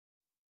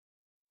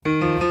High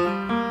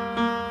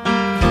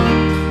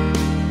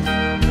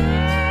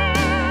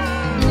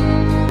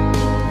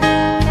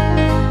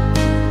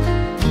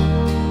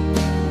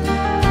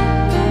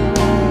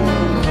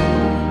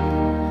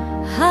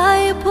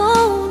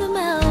upon a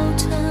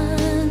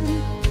mountain,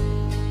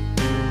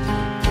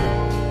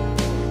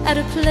 at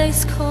a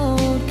place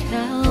called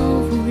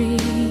Cavalry,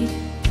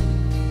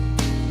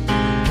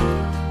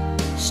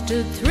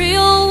 stood 3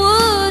 old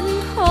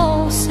wooden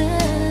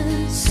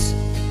crosses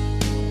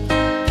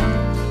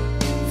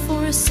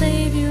for a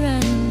Savior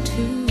and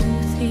 2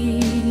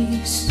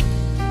 thieves.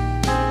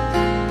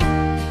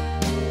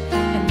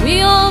 And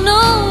we all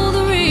know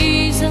the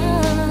reason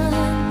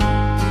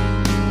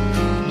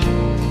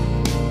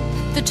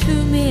the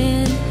 2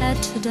 men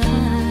had to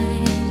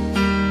die.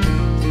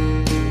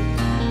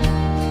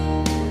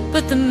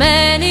 But the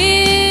man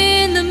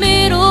in the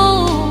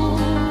middle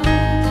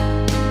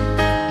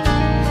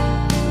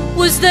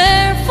was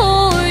there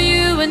for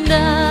you and I.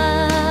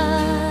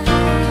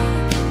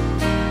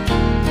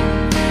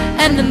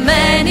 And the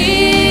man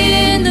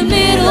in the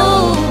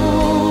middle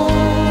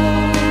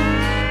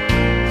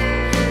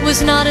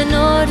was not an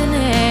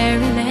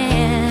ordinary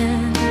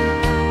man,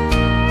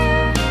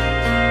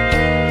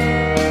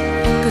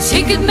 'cause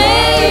he could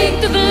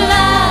make the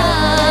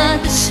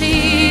blind to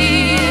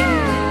see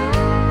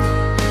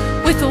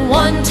with the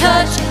one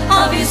touch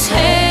of his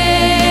hand,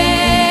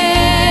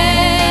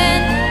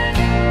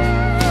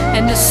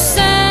 and the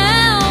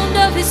sound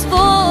of his voice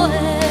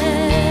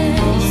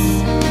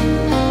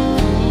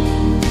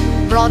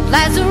brought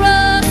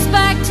Lazarus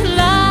back to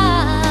life.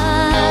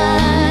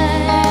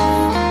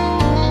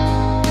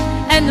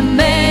 And the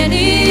man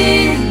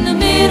in the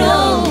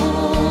middle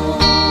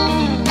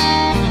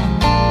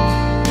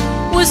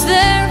was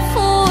there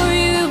for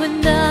you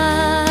and I.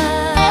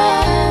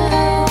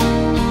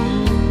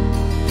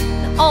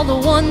 All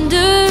the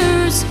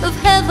wonders of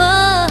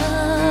heaven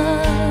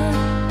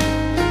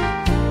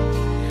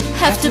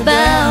have to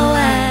bow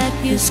at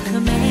his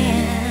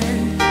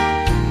command,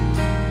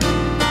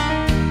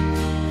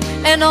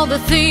 and all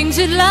the things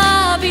that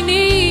lie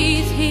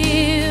beneath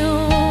him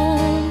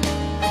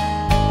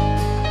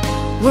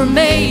were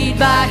made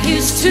by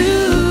his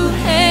 2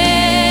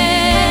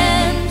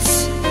 hands.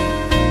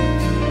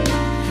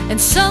 And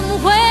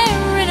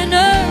somewhere in a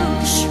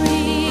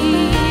nursery,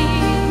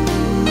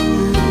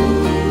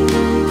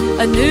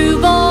 a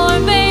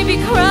newborn baby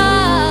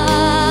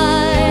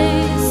cries,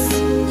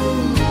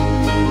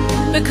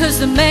 because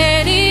the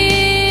man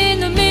in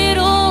the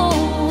middle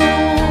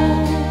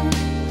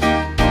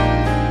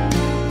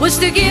was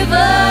the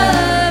giver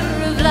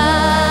of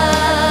life.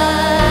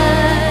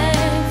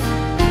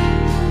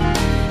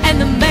 And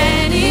the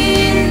man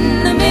in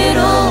the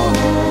middle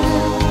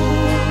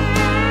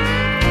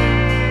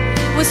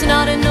was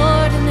not an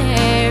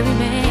ordinary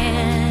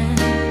man,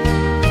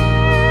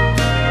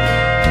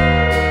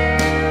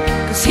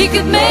 'cause he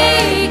could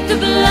make the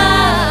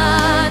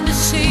blind to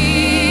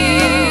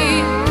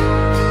see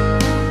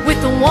with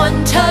the one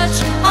touch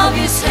of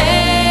his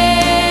hand.